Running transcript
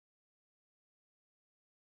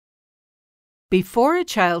Before a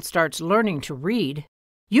child starts learning to read,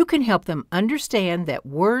 you can help them understand that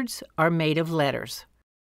words are made of letters.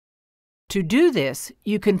 To do this,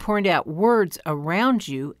 you can point out words around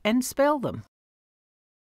you and spell them.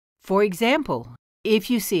 For example, if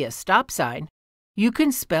you see a stop sign, you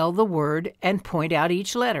can spell the word and point out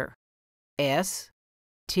each letter. S,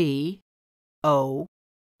 T, O,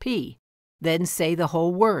 P. Then say the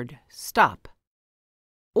whole word, stop.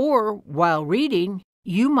 Or, while reading,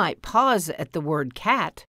 you might pause at the word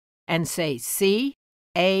cat and say C-A-T,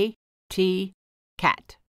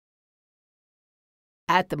 cat.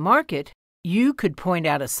 At the market, you could point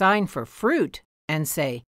out a sign for fruit and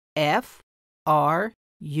say F-R-U-I-T,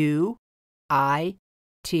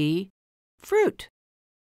 fruit.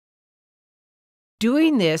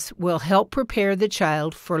 Doing this will help prepare the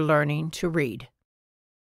child for learning to read.